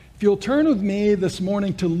If you'll turn with me this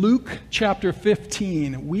morning to Luke chapter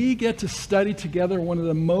 15, we get to study together one of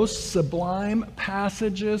the most sublime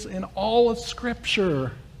passages in all of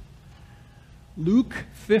Scripture. Luke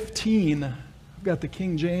 15. I've got the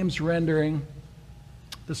King James rendering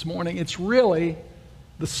this morning. It's really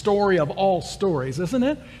the story of all stories, isn't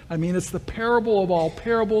it? I mean, it's the parable of all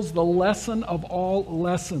parables, the lesson of all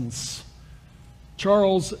lessons.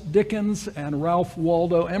 Charles Dickens and Ralph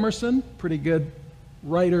Waldo Emerson, pretty good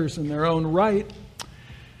writers in their own right,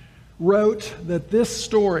 wrote that this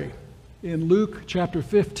story in Luke chapter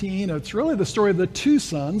 15, it's really the story of the two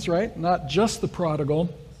sons, right? Not just the prodigal,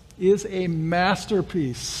 is a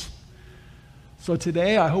masterpiece. So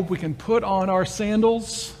today I hope we can put on our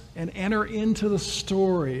sandals and enter into the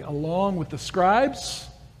story along with the scribes,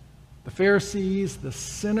 the Pharisees, the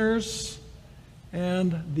sinners,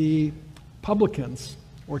 and the publicans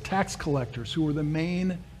or tax collectors who were the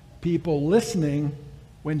main people listening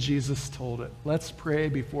when Jesus told it. Let's pray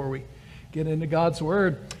before we get into God's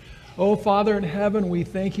Word. Oh, Father in heaven, we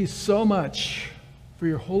thank you so much for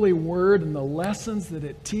your holy word and the lessons that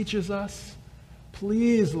it teaches us.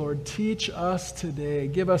 Please, Lord, teach us today.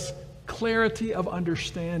 Give us clarity of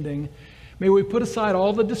understanding. May we put aside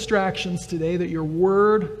all the distractions today, that your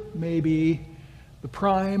word may be the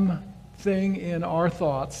prime thing in our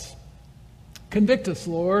thoughts. Convict us,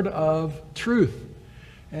 Lord, of truth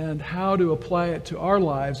and how to apply it to our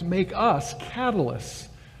lives. Make us catalysts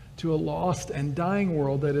to a lost and dying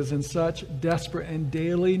world that is in such desperate and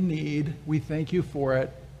daily need. We thank you for it.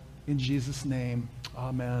 In Jesus' name,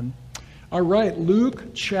 amen. All right,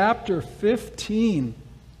 Luke chapter 15.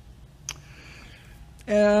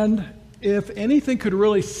 And if anything could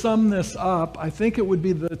really sum this up, I think it would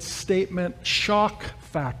be the statement shock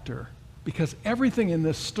factor. Because everything in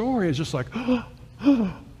this story is just like,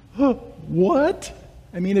 what?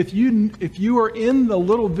 I mean, if you are in the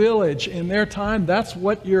little village in their time, that's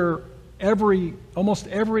what your almost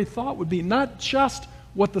every thought would be. Not just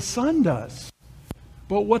what the son does,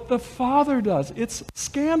 but what the father does. It's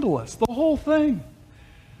scandalous, the whole thing.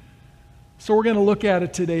 So we're going to look at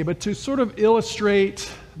it today, but to sort of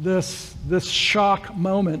illustrate this shock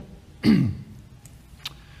moment,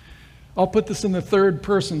 I'll put this in the third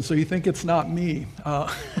person so you think it's not me.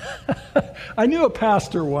 I knew a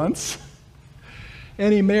pastor once,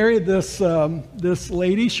 and he married this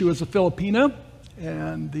lady. She was a Filipina,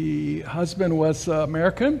 and the husband was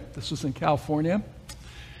American. This was in California.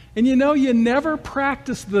 And you never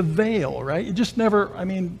practice the veil, right? You just never,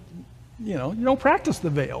 you don't practice the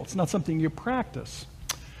veil. It's not something you practice.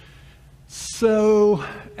 So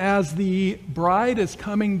as the bride is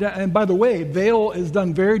coming down, and by the way, veil is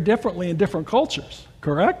done very differently in different cultures,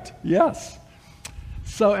 correct? Yes.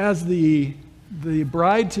 So as the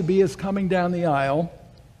bride-to-be is coming down the aisle,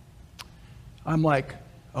 I'm like,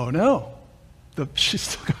 oh no, she's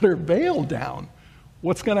still got her veil down.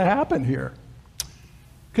 What's going to happen here?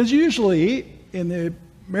 Because usually in the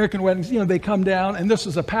American weddings, they come down, and this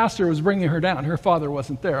was a pastor who was bringing her down. Her father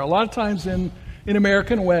wasn't there. A lot of times in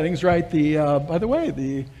American weddings, right, by the way,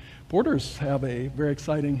 the Borders have a very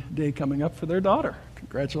exciting day coming up for their daughter.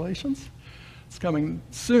 Congratulations. It's coming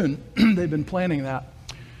soon. They've been planning that.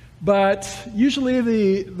 But usually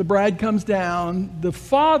the bride comes down, the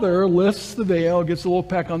father lifts the veil, gets a little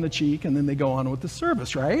peck on the cheek, and then they go on with the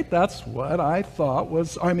service, right? That's what I thought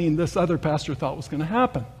this other pastor thought was going to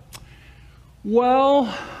happen.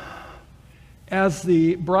 Well, as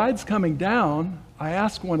the bride's coming down, I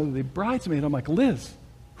asked one of the bridesmaids, I'm like, Liz,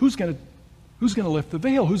 who's going to lift the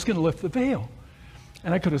veil? Who's going to lift the veil?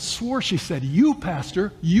 And I could have swore she said, you,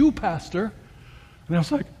 pastor. And I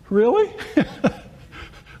was like, really?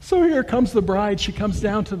 So here comes the bride. She comes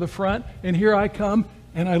down to the front, and here I come,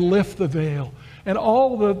 and I lift the veil. And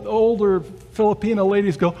all the older Filipino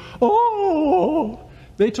ladies go, oh!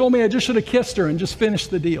 They told me I just should have kissed her and just finished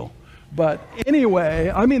the deal. But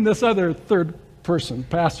anyway, this other third person,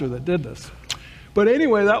 pastor that did this. But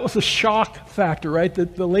anyway, that was a shock factor, right?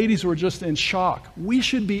 That the ladies were just in shock. We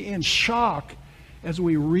should be in shock as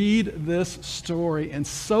we read this story in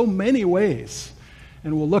so many ways.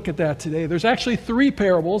 And we'll look at that today. There's actually 3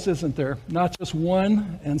 parables, isn't there? Not just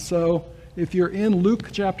one. And so if you're in Luke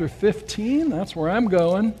chapter 15, that's where I'm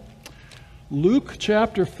going. Luke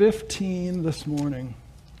chapter 15 this morning.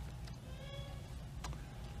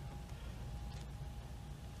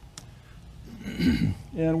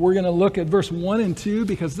 And we're going to look at verse 1 and 2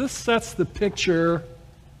 because this sets the picture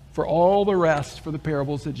for all the rest for the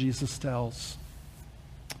parables that Jesus tells.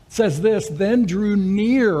 It says this, then drew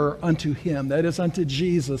near unto him, that is unto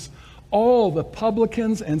Jesus, all the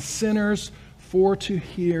publicans and sinners for to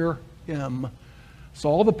hear him. So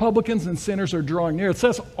all the publicans and sinners are drawing near. It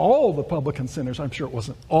says all the publican sinners. I'm sure it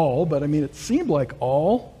wasn't all, but I mean, it seemed like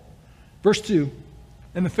all. Verse 2,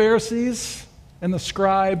 and the Pharisees and the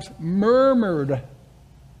scribes murmured,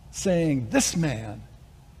 saying, this man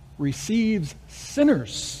receives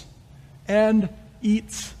sinners and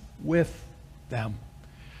eats with them.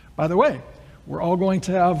 By the way, we're all going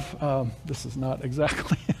to have, this is not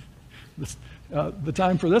exactly the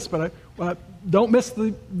time for this, but don't miss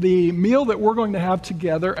the meal that we're going to have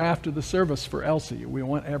together after the service for Elsie. We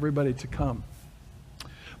want everybody to come.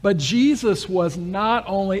 But Jesus was not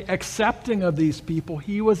only accepting of these people,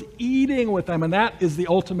 he was eating with them, and that is the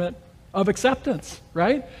ultimate of acceptance,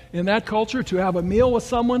 right? In that culture, to have a meal with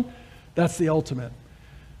someone, that's the ultimate.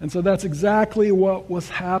 And so that's exactly what was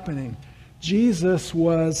happening. Jesus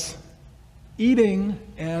was eating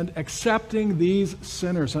and accepting these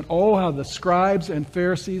sinners. And oh, how the scribes and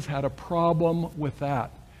Pharisees had a problem with that.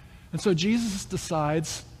 And so Jesus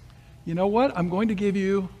decides, you know what? I'm going to give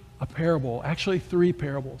you a parable, actually 3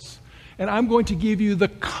 parables. And I'm going to give you the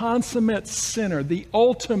consummate sinner, the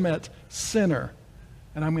ultimate sinner.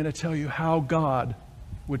 And I'm going to tell you how God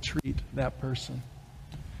would treat that person.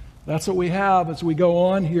 That's what we have as we go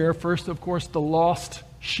on here. First, of course, the lost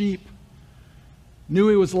sheep. Knew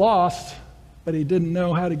he was lost, but he didn't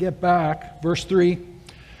know how to get back. Verse 3,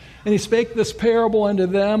 and he spake this parable unto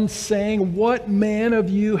them, saying, what man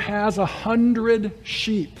of you has 100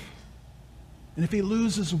 sheep? And if he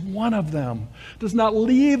loses one of them, does not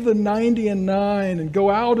leave the 99 and go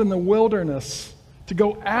out in the wilderness to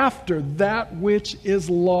go after that which is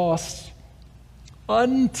lost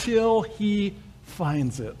until he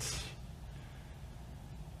finds it.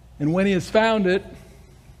 And when he has found it,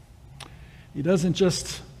 he doesn't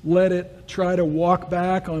just let it try to walk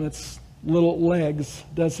back on its little legs,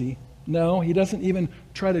 does he? No, he doesn't even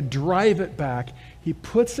try to drive it back. He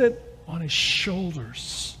puts it on his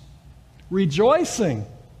shoulders, rejoicing.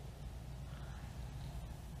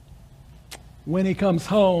 When he comes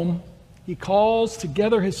home, he calls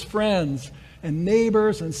together his friends and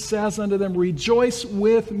neighbors and says unto them, rejoice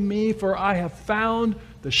with me, for I have found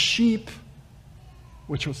the sheep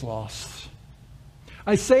which was lost.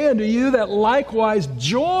 I say unto you that likewise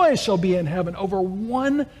joy shall be in heaven over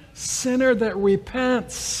one sinner that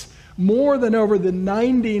repents, more than over the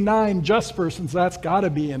 99 just persons. That's got to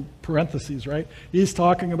be in parentheses, right? He's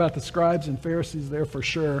talking about the scribes and Pharisees there for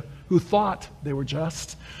sure, who thought they were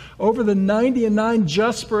just. Over the 99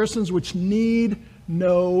 just persons which need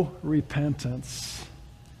no repentance.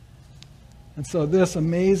 And so this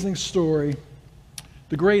amazing story,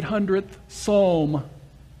 the great 100th Psalm,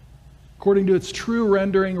 according to its true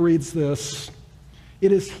rendering, reads this: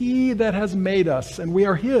 it is he that has made us, and we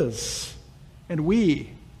are his, and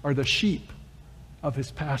we are the sheep of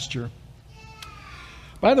his pasture.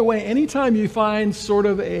 By the way, anytime you find sort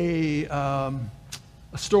of a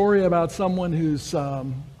story about someone who's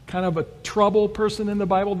kind of a trouble person in the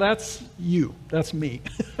Bible, that's you. That's me,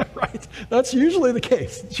 right? That's usually the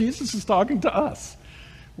case. Jesus is talking to us.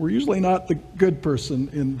 We're usually not the good person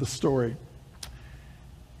in the story.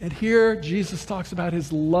 And here, Jesus talks about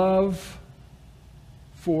his love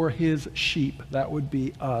for his sheep. That would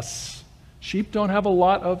be us. Sheep don't have a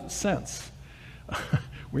lot of sense.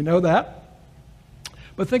 We know that.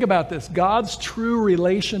 But think about this. God's true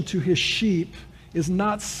relation to his sheep is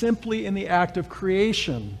not simply in the act of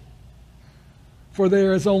creation. For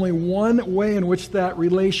there is only one way in which that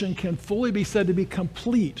relation can fully be said to be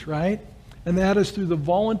complete, right? And that is through the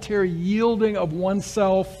voluntary yielding of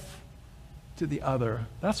oneself to the other.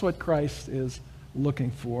 That's what Christ is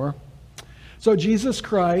looking for. So Jesus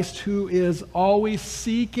Christ, who is always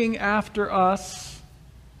seeking after us,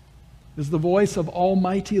 is the voice of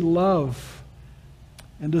almighty love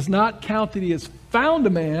and does not count that he has found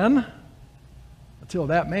a man until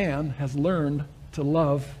that man has learned to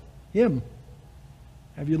love him.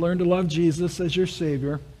 Have you learned to love Jesus as your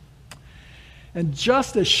Savior? And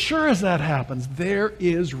just as sure as that happens, there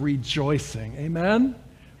is rejoicing. Amen?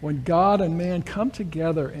 When God and man come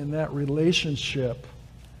together in that relationship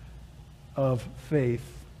of faith.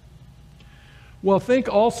 Well, think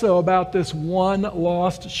also about this one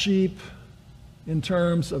lost sheep in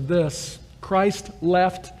terms of this. Christ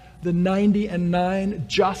left the 99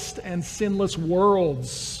 just and sinless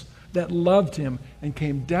worlds that loved him and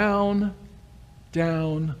came down,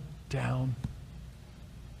 down, down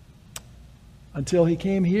until he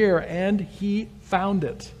came here and he found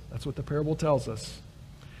it. That's what the parable tells us.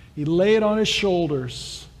 He laid it on his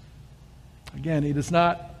shoulders. Again, he does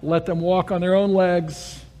not let them walk on their own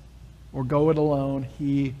legs or go it alone.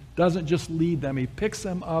 He doesn't just lead them. He picks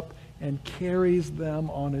them up and carries them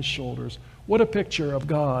on his shoulders. What a picture of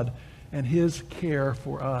God and his care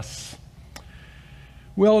for us.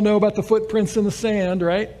 We all know about the footprints in the sand,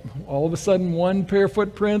 right? All of a sudden, one pair of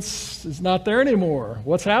footprints is not there anymore.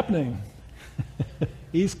 What's happening?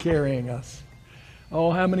 He's carrying us.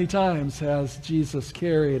 Oh, how many times has Jesus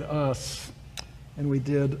carried us, and we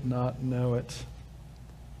did not know it?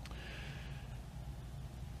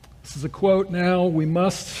 This is a quote now. We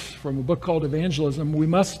must, from a book called Evangelism, we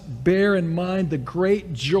must bear in mind the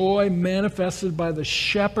great joy manifested by the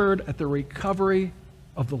shepherd at the recovery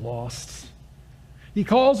of the lost. He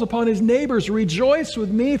calls upon his neighbors, "Rejoice with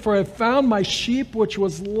me, for I have found my sheep which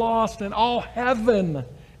was lost," and all heaven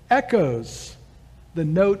echoes the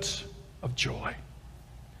note of joy.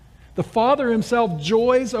 The Father himself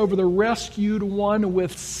joys over the rescued one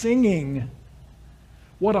with singing.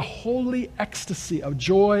 What a holy ecstasy of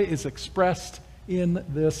joy is expressed in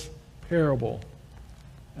this parable.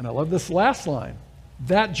 And I love this last line.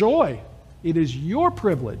 That joy, it is your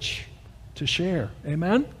privilege to share.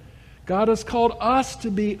 Amen? God has called us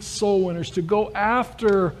to be soul winners, to go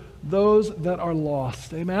after those that are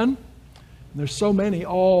lost. Amen? And there's so many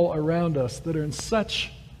all around us that are in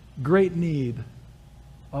such great need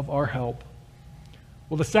of our help.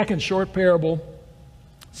 Well, the second short parable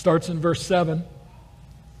starts in verse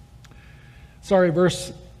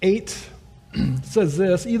 8 says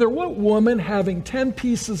this: "Either what woman having 10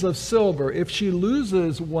 pieces of silver, if she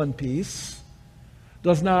loses one piece,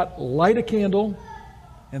 does not light a candle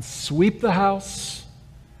and sweep the house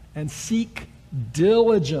and seek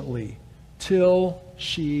diligently till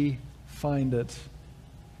she find it?"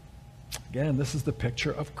 Again, this is the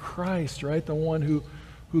picture of Christ, right? The one who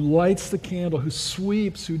lights the candle, who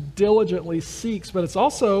sweeps, who diligently seeks. But it's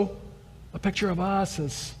also a picture of us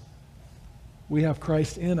as we have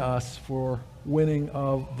Christ in us for winning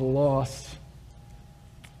of the lost.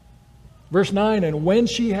 Verse 9, "And when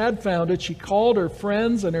she had found it, she called her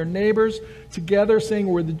friends and her neighbors together, saying,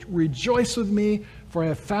 'Rejoice with me, for I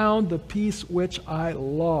have found the piece which I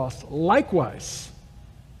lost.' Likewise,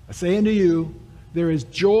 I say unto you, there is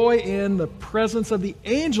joy in the presence of the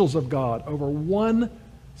angels of God over one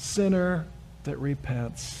sinner that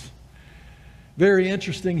repents." Very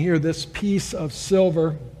interesting here, this piece of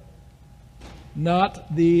silver,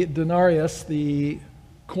 not the denarius, the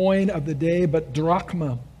coin of the day, but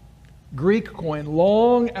drachma, Greek coin,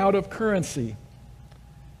 long out of currency.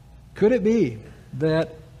 Could it be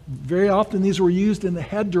that very often these were used in the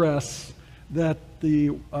headdress that the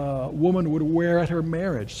woman would wear at her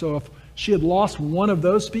marriage? So if she had lost one of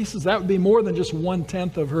those pieces, that would be more than just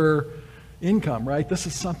 1/10 of her income, right? This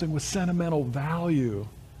is something with sentimental value.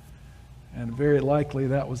 And very likely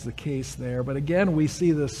that was the case there. But again, we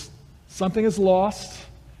see this. Something is lost,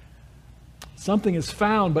 something is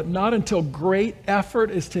found, but not until great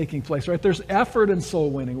effort is taking place, right? There's effort in soul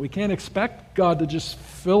winning. We can't expect God to just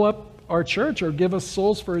fill up our church or give us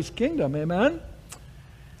souls for his kingdom, amen?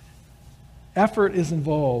 Effort is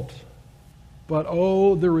involved, but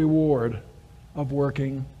oh, the reward of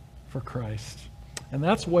working for Christ. And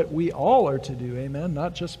that's what we all are to do, amen?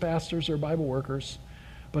 Not just pastors or Bible workers,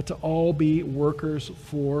 but to all be workers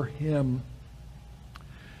for him.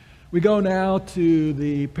 We go now to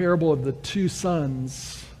the parable of the two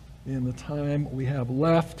sons in the time we have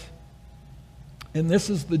left. And this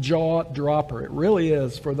is the jaw dropper. It really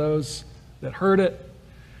is for those that heard it.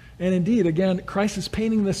 And indeed, again, Christ is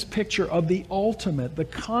painting this picture of the ultimate, the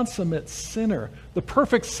consummate sinner, the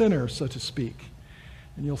perfect sinner, so to speak.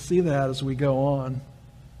 And you'll see that as we go on.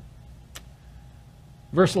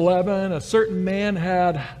 Verse 11, a certain man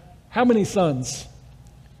had how many sons?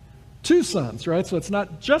 2 sons, right? So it's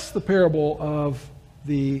not just the parable of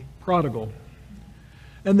the prodigal.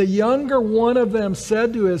 "And the younger one of them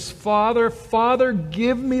said to his father, 'Father,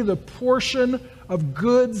 give me the portion of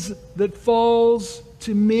goods that falls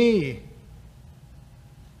to me.'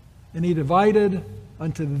 And he divided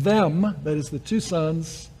unto them," that is the 2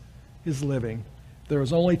 sons, "his living. If there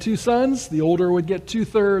was only 2 sons, the older would get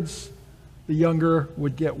 2/3, the younger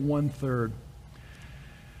would get 1/3.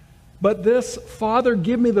 But this, 'Father,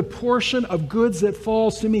 give me the portion of goods that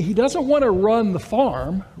falls to me,' he doesn't want to run the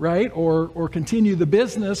farm, right? Or continue the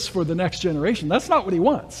business for the next generation. That's not what he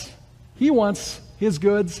wants. He wants his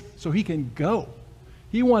goods so he can go.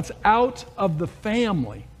 He wants out of the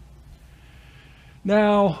family.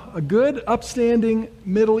 Now, a good, upstanding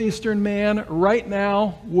Middle Eastern man right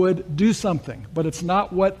now would do something, but it's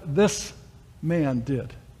not what this man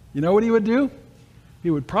did. You know what he would do? He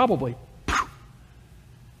would probably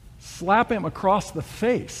slap him across the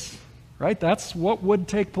face, right? That's what would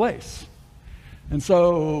take place. And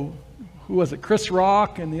so, who was it? Chris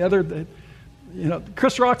Rock and the other,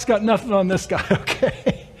 Chris Rock's got nothing on this guy,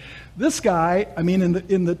 okay? This guy, I mean,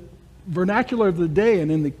 in the vernacular of the day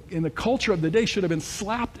and in the culture of the day should have been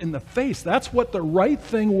slapped in the face. That's what the right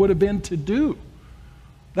thing would have been to do.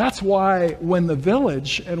 That's why when the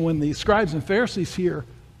village and when the scribes and Pharisees hear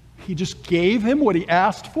he just gave him what he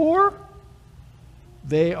asked for,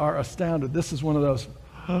 they are astounded. This is one of those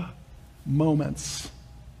moments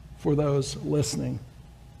for those listening.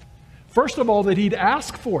 First of all, that he'd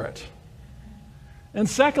ask for it. And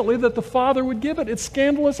secondly, that the Father would give it. It's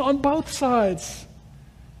scandalous on both sides.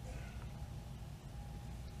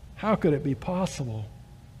 How could it be possible?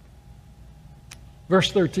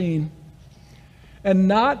 Verse 13. And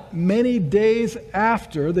not many days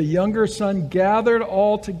after, the younger son gathered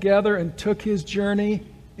all together and took his journey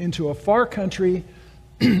into a far country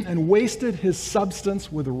and wasted his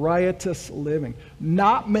substance with riotous living.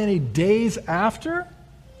 Not many days after?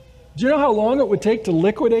 Do you know how long it would take to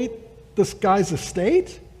liquidate this guy's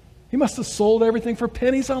estate? He must have sold everything for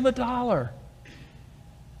pennies on the dollar,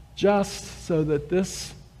 just so that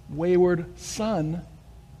this wayward son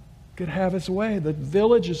could have his way. The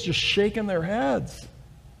village is just shaking their heads.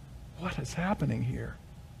 What is happening here?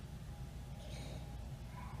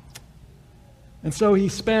 And so he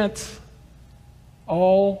spent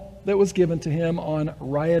all that was given to him on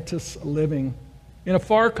riotous living in a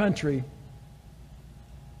far country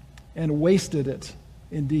and wasted it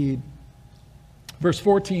indeed. Verse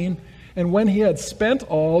 14, and when he had spent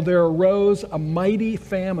all, there arose a mighty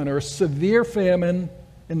famine, or a severe famine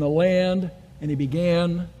in the land, and he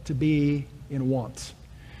began to be in want.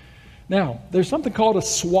 Now, there's something called a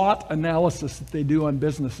SWOT analysis that they do on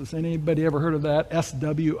businesses. Anybody ever heard of that?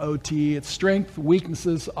 SWOT. It's strength,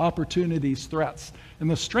 weaknesses, opportunities, threats.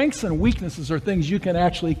 And the strengths and weaknesses are things you can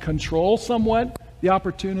actually control somewhat. The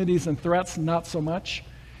opportunities and threats, not so much.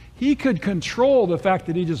 He could control the fact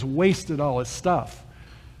that he just wasted all his stuff.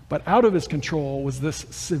 But out of his control was this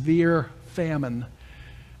severe famine.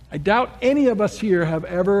 I doubt any of us here have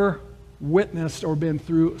ever witnessed or been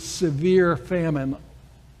through severe famine.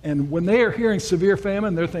 And when they are hearing severe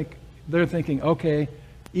famine, they're thinking, okay,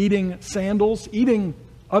 eating sandals, eating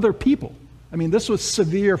other people. I mean, this was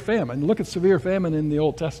severe famine. Look at severe famine in the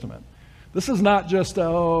Old Testament. This is not just,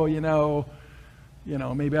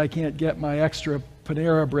 maybe I can't get my extra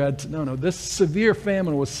Panera bread. No, this severe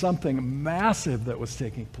famine was something massive that was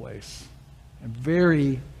taking place.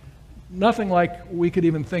 And nothing like we could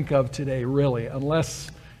even think of today, really, unless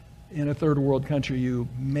in a third world country you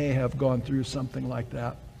may have gone through something like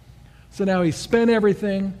that. So now he spent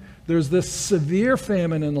everything. There's this severe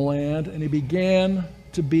famine in the land, and he began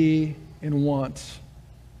to be in want.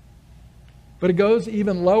 But it goes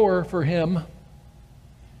even lower for him.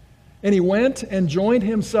 And he went and joined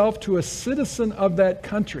himself to a citizen of that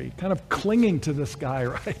country, kind of clinging to this guy,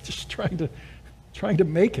 right? Just trying to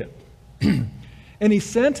make it. And he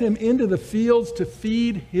sent him into the fields to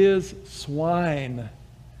feed his swine.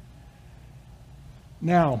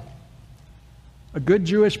 Now, a good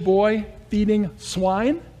Jewish boy feeding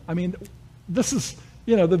swine? I mean, this is,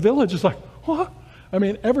 the village is like, what? I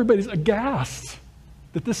mean, everybody's aghast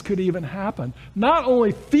that this could even happen. Not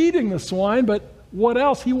only feeding the swine, but what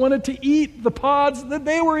else? He wanted to eat the pods that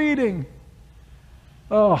they were eating.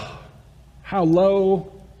 Oh, how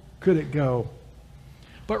low could it go?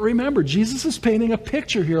 But remember, Jesus is painting a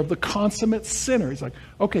picture here of the consummate sinner. He's like,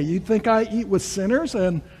 okay, you think I eat with sinners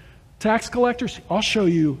and tax collectors? I'll show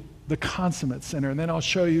you the consummate sinner, and then I'll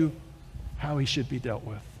show you how he should be dealt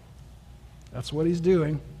with. That's what he's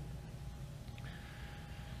doing.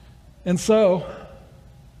 And so,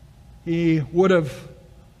 he would have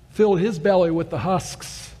filled his belly with the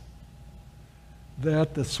husks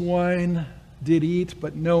that the swine did eat,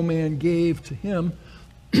 but no man gave to him.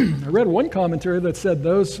 I read one commentary that said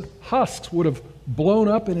those husks would have blown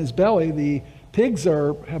up in his belly. The pigs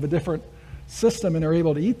have a different system and are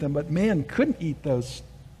able to eat them, but man couldn't eat those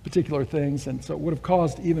particular things, and so it would have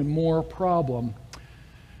caused even more problem.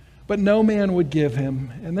 But no man would give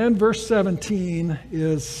him. And then verse 17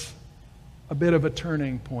 is a bit of a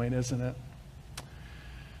turning point, isn't it?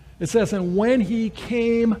 It says, and when he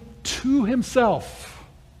came to himself,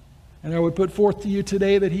 and I would put forth to you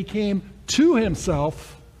today that he came to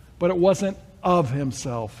himself, but it wasn't of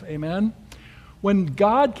himself. Amen? When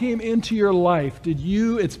God came into your life,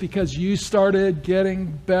 it's because you started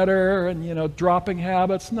getting better and, dropping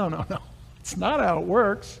habits? No. It's not how it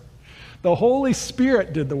works. The Holy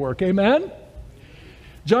Spirit did the work. Amen?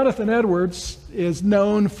 Jonathan Edwards is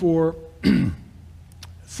known for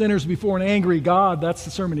Sinners Before an Angry God. That's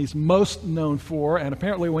the sermon he's most known for. And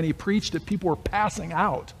apparently when he preached it, people were passing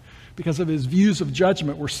out because of his views of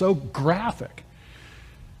judgment were so graphic.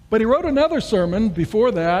 But he wrote another sermon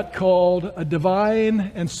before that called A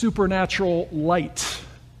Divine and Supernatural Light.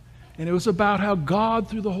 And it was about how God,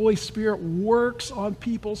 through the Holy Spirit, works on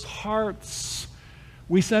people's hearts.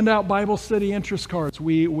 We send out Bible study interest cards.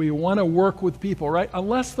 We want to work with people, right?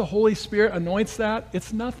 Unless the Holy Spirit anoints that,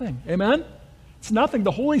 it's nothing. Amen? It's nothing. The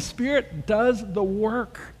Holy Spirit does the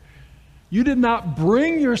work. You did not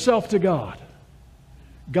bring yourself to God.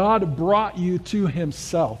 God brought you to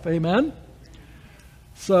himself. Amen?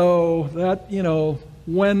 So that,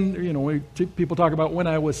 when people talk about when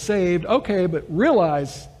I was saved, okay, but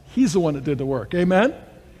realize he's the one that did the work. Amen?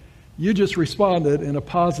 You just responded in a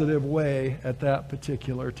positive way at that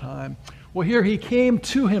particular time. Well, here he came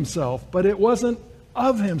to himself, but it wasn't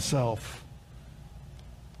of himself.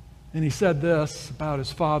 And he said this about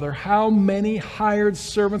his father, "How many hired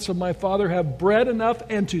servants of my father have bread enough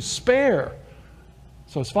and to spare?"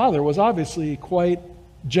 So his father was obviously quite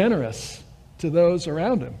generous to those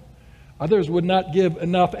around him. Others would not give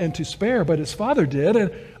enough and to spare, but his father did.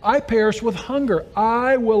 "And I perish with hunger.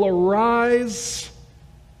 I will arise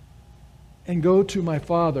and go to my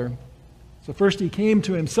father." So first he came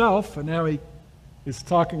to himself, and now he is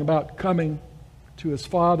talking about coming to his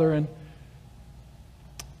father. "And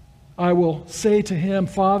I will say to him,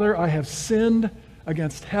 Father, I have sinned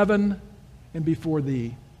against heaven and before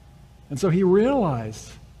thee." And so he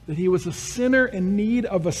realized that he was a sinner in need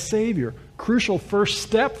of a Savior. Crucial first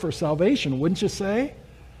step for salvation, wouldn't you say?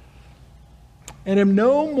 "And am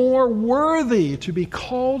no more worthy to be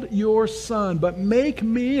called your son, but make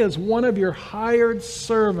me as one of your hired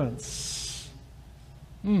servants."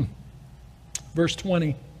 Verse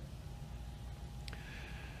 20.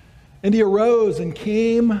 "And he arose and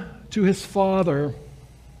came to his father."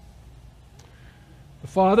 The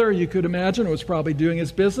father, you could imagine, was probably doing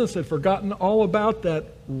his business, had forgotten all about that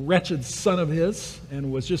wretched son of his,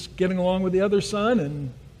 and was just getting along with the other son and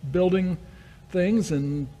building things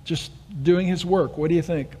and just doing his work. What do you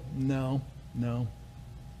think? No.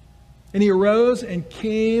 "And he arose and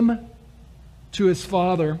came to his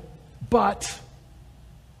father, but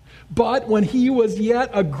when he was yet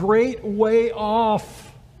a great way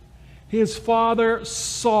off, his father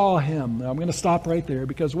saw him." Now I'm going to stop right there,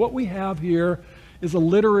 because what we have here is a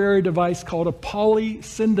literary device called a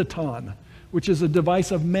polysyndeton, which is a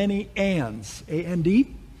device of many ands, A-N-D.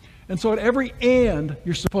 And so at every and,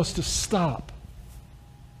 you're supposed to stop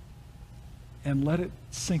and let it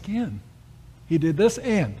sink in. He did this,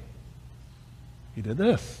 and he did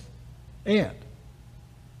this, and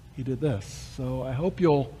he did this. So I hope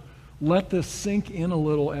you'll let this sink in a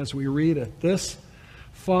little as we read it. This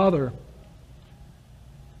father,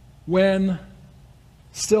 when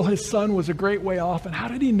still his son was a great way off, and how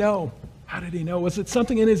did he know? Was it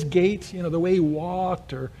something in his gait, the way he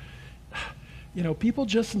walked, or people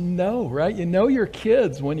just know, right? You know your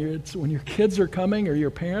kids when your kids are coming, or your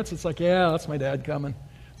parents. It's like, yeah, that's my dad coming.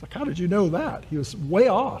 It's like, how did you know that? He was way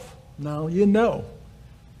off. No, you know.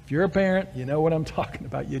 If you're a parent, you know what I'm talking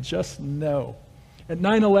about. You just know. At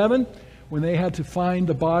 9/11, when they had to find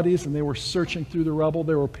the bodies and they were searching through the rubble,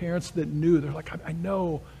 there were parents that knew. They're like, I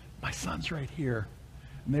know my son's right here.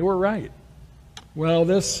 And they were right. Well,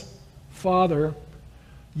 this father,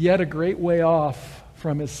 yet a great way off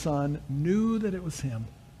from his son, knew that it was him.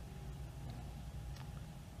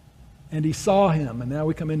 And he saw him, and now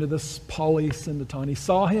we come into this polysyndeton. He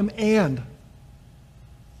saw him and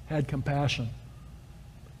had compassion,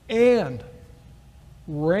 and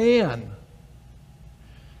ran,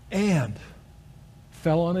 and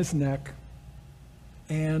fell on his neck,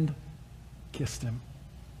 and kissed him.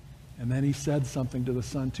 And then he said something to the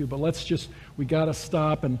son too. But we got to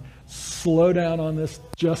stop and slow down on this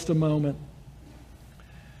just a moment.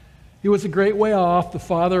 He was a great way off. The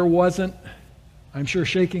father wasn't, I'm sure,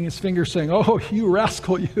 shaking his finger saying, "Oh, you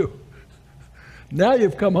rascal, you. Now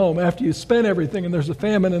you've come home after you spent everything and there's a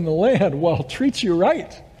famine in the land. Well, treat you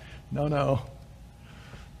right." No.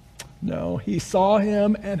 He saw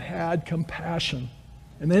him and had compassion.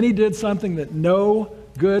 And then he did something that no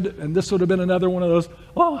good, and this would have been another one of those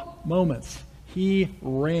moments. He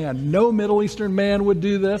ran. No Middle Eastern man would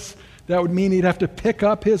do this. That would mean he'd have to pick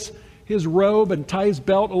up his robe and tie his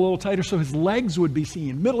belt a little tighter so his legs would be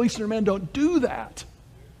seen. Middle Eastern men don't do that.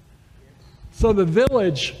 So the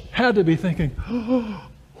village had to be thinking, "Oh,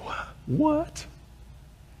 what?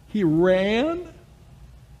 He ran?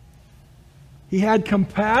 He had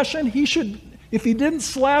compassion? He should, if he didn't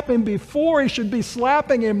slap him before, he should be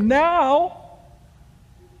slapping him now."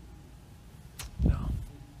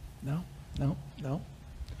 No.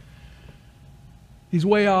 He's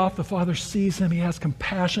way off. The father sees him. He has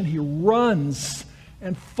compassion. He runs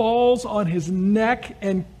and falls on his neck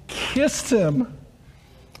and kissed him.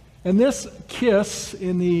 And this kiss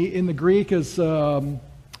in the Greek is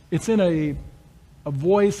it's in a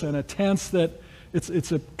voice and a tense that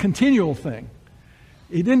it's a continual thing.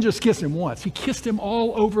 He didn't just kiss him once. He kissed him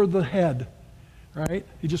all over the head, right?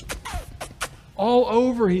 He just, all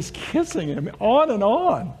over, he's kissing him, on and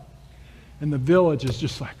on. And the village is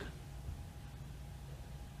just like,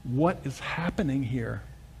 what is happening here?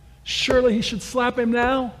 Surely he should slap him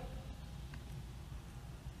now.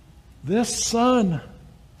 This son.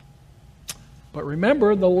 But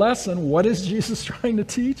remember the lesson. What is Jesus trying to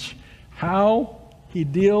teach? How he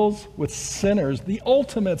deals with sinners, the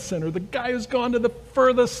ultimate sinner, the guy who's gone to the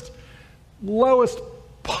furthest, lowest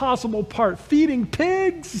possible part, feeding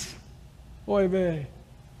pigs. Oy vey.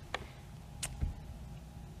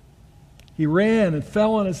 He ran and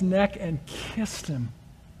fell on his neck and kissed him.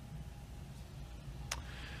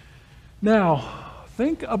 Now,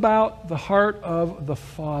 think about the heart of the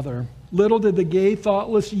Father. Little did the gay,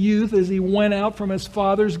 thoughtless youth, as he went out from his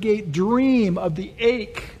father's gate, dream of the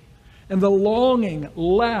ache and the longing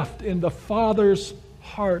left in the Father's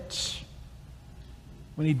heart.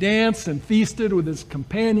 When he danced and feasted with his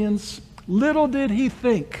companions, little did he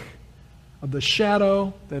think of the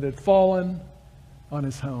shadow that had fallen on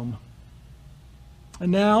his home.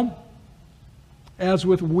 And now, as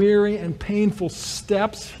with weary and painful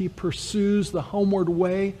steps, he pursues the homeward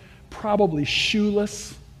way, probably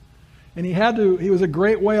shoeless. And he was a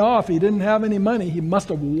great way off. He didn't have any money. He must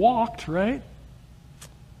have walked, right?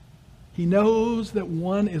 He knows that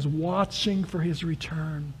one is watching for his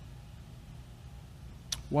return.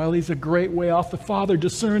 While he's a great way off, the Father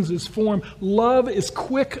discerns his form. Love is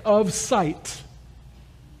quick of sight.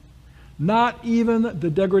 Not even the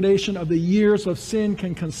degradation of the years of sin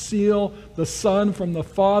can conceal the Son from the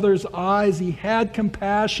Father's eyes. He had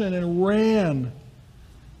compassion and ran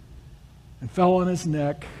and fell on his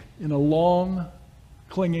neck in a long,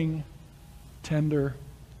 clinging, tender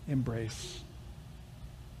embrace.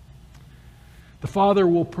 The Father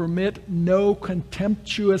will permit no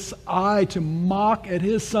contemptuous eye to mock at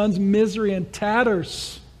his Son's misery and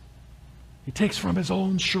tatters. He takes from his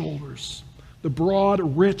own shoulders the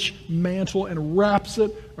broad, rich mantle and wraps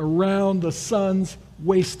it around the Son's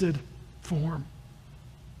wasted form.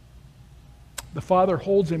 The Father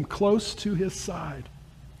holds him close to his side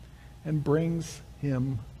and brings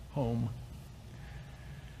him home.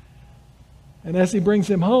 And as he brings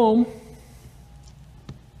him home,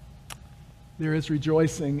 there is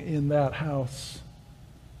rejoicing in that house.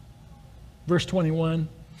 Verse 21,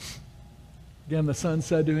 again, the Son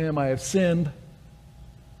said to him, I have sinned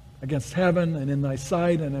against heaven and in thy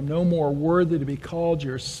sight, and am no more worthy to be called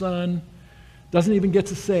your son. Doesn't even get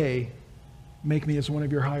to say, make me as one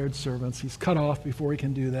of your hired servants. He's cut off before he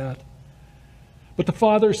can do that. But the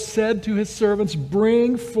Father said to his servants,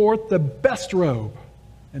 bring forth the best robe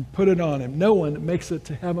and put it on him. No one makes it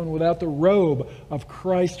to heaven without the robe of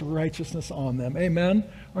Christ's righteousness on them. Amen?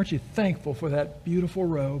 Aren't you thankful for that beautiful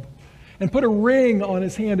robe? And put a ring on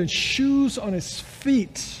his hand and shoes on his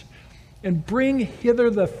feet. And bring hither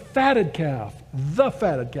the fatted calf. The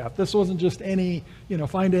fatted calf. This wasn't just any,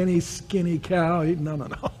 find any skinny cow. No.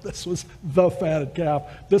 This was the fatted calf.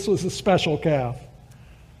 This was a special calf.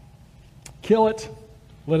 Kill it.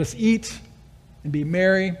 Let us eat and be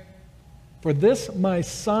merry. For this my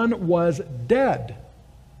son was dead.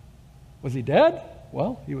 Was he dead?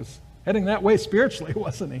 Well, he was heading that way spiritually,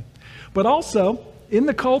 wasn't he? But also, in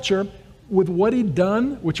the culture, with what he'd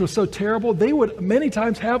done, which was so terrible, they would many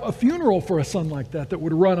times have a funeral for a son like that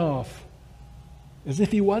would run off as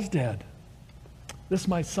if he was dead. This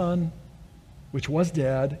my son, which was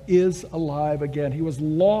dead, is alive again. He was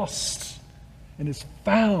lost and is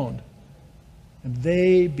found. And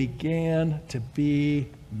they began to be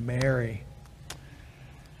merry.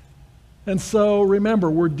 And so remember,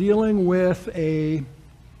 we're dealing with a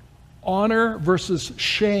honor versus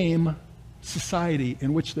shame society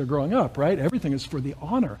in which they're growing up, right? Everything is for the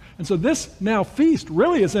honor. And so this now feast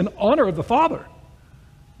really is in honor of the Father,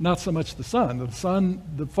 not so much the Son.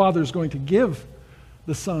 The Father is going to give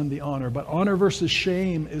the Son the honor, but honor versus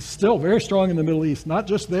shame is still very strong in the Middle East, not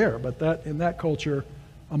just there, but that in that culture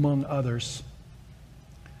among others.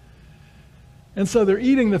 And so they're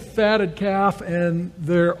eating the fatted calf and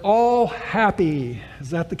they're all happy.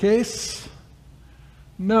 Is that the case?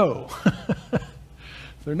 No.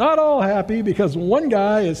 They're not all happy because one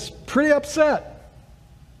guy is pretty upset.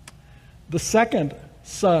 The second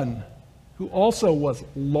son, who also was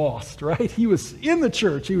lost, right? He was in the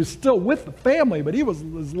church. He was still with the family, but he was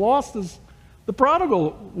as lost as the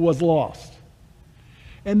prodigal was lost.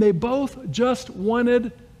 And they both just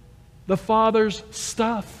wanted the Father's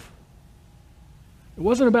stuff. It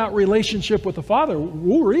wasn't about relationship with the Father.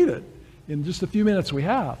 We'll read it in just a few minutes we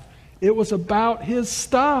have. It was about his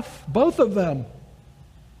stuff, both of them.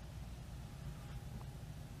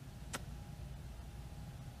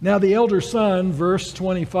 Now the elder son, verse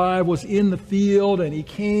 25, was in the field, and he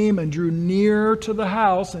came and drew near to the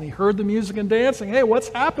house, and he heard the music and dancing. Hey, what's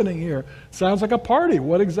happening here? Sounds like a party.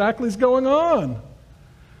 What exactly is going on?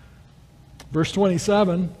 Verse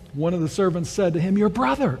 27, one of the servants said to him, your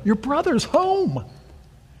brother's home.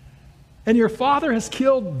 And your father has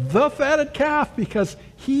killed the fatted calf because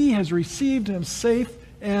he has received him safe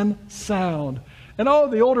and sound. And oh,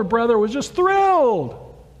 the older brother was just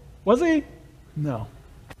thrilled. Was he? No.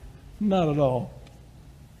 Not at all.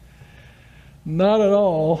 Not at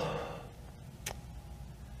all.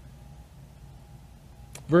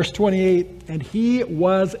 Verse 28, and he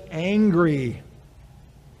was angry,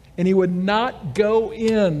 and he would not go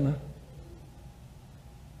in.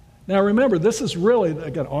 Now remember, this is really,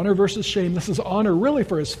 again, honor versus shame. This is honor really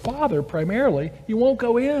for his father primarily. He won't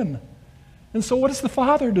go in. And so what does the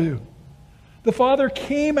father do? The father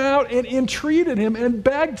came out and entreated him and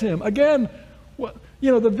begged him. Again,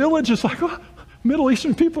 the village is like, oh, Middle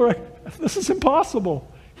Eastern people are like, this is impossible.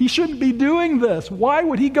 He shouldn't be doing this. Why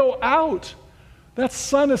would he go out? That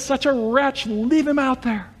son is such a wretch. Leave him out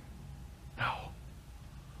there. No.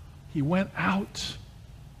 He went out.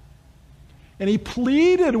 And he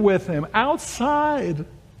pleaded with him outside.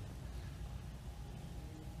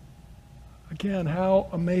 Again, how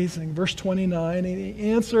amazing. Verse 29, and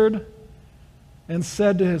he answered and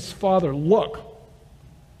said to his father, look.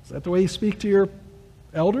 Is that the way you speak to your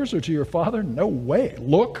elders or to your father? No way.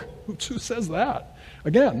 Look. Who says that?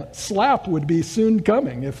 Again, slap would be soon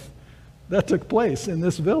coming if that took place in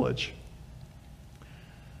this village.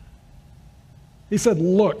 He said,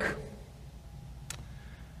 look.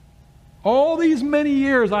 All these many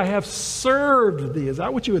years I have served thee. Is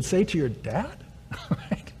that what you would say to your dad?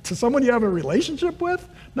 To someone you have a relationship with?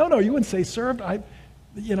 No, you wouldn't say served.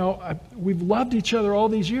 We've loved each other all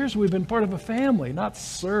these years. We've been part of a family, not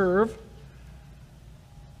serve.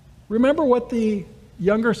 Remember what the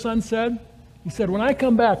younger son said? He said, when I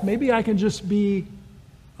come back, maybe I can just be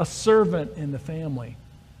a servant in the family.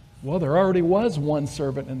 Well, there already was one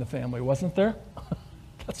servant in the family, wasn't there?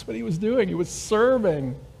 That's what he was doing. He was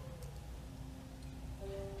serving.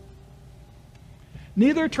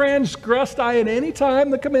 Neither transgressed I at any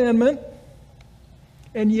time the commandment,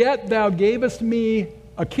 and yet thou gavest me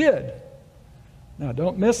a kid. Now,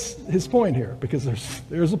 don't miss his point here, because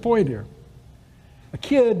there's a point here. A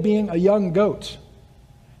kid being a young goat.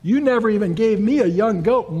 You never even gave me a young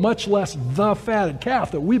goat, much less the fatted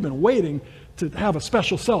calf that we've been waiting to have a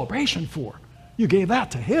special celebration for. You gave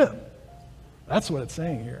that to him. That's what it's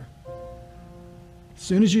saying here. As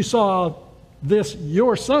soon as you saw this,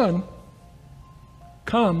 your son,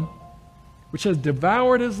 come, which has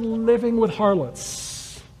devoured his living with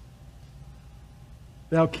harlots,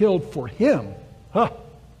 thou killed for him, the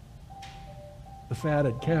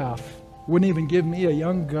fatted calf. Wouldn't even give me a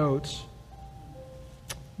young goat.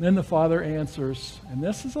 Then the father answers, and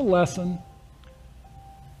this is a lesson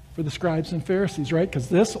for the scribes and Pharisees, right? Because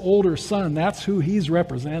this older son, that's who he's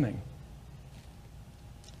representing.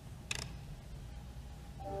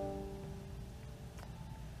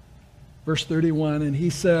 Verse 31, and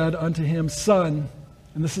he said unto him, son,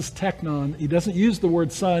 and this is teknon. He doesn't use the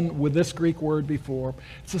word son with this Greek word before.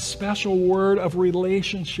 It's a special word of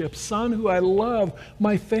relationship. Son who I love,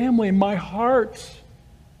 my family, my heart,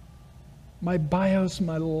 my bios,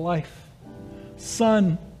 my life.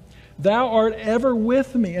 Son, thou art ever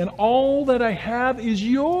with me, and all that I have is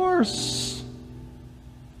yours.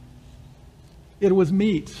 It was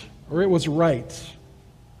meet, or it was right,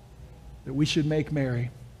 that we should make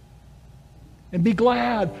merry and be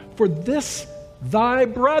glad, for this thy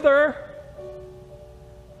brother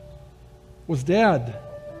was dead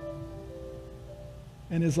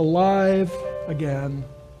and is alive again.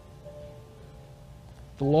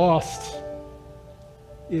 The lost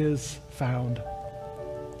is found.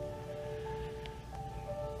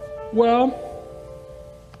 Well,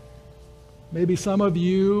 maybe some of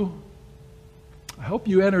you, I hope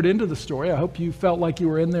you entered into the story. I hope you felt like you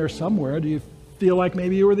were in there somewhere. Do you feel like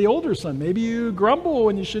maybe you were the older son? Maybe you grumble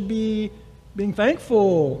when you should be being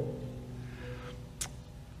thankful.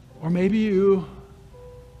 Or maybe you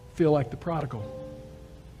feel like the prodigal.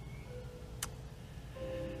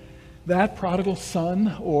 That prodigal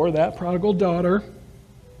son or that prodigal daughter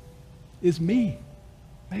is me.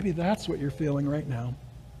 Maybe that's what you're feeling right now.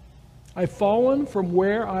 I've fallen from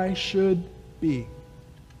where I should be.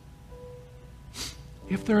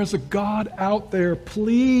 If there is a God out there,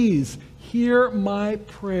 please hear my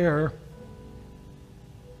prayer.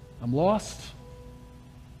 I'm lost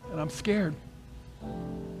and I'm scared.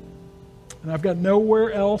 And I've got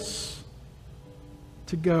nowhere else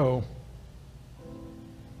to go.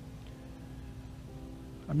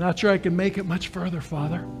 I'm not sure I can make it much further,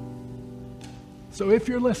 Father. So if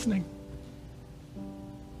you're listening,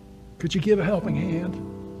 could you give a helping hand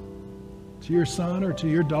to your son or to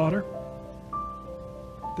your daughter?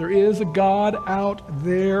 There is a God out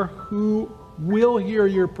there who will hear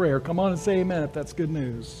your prayer. Come on and say amen if that's good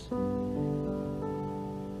news.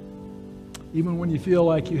 Even when you feel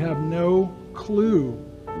like you have no clue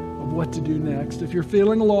of what to do next. If you're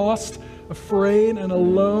feeling lost, afraid, and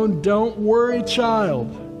alone, don't worry, child,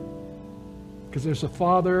 because there's a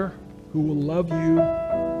Father who will love you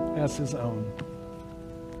as his own.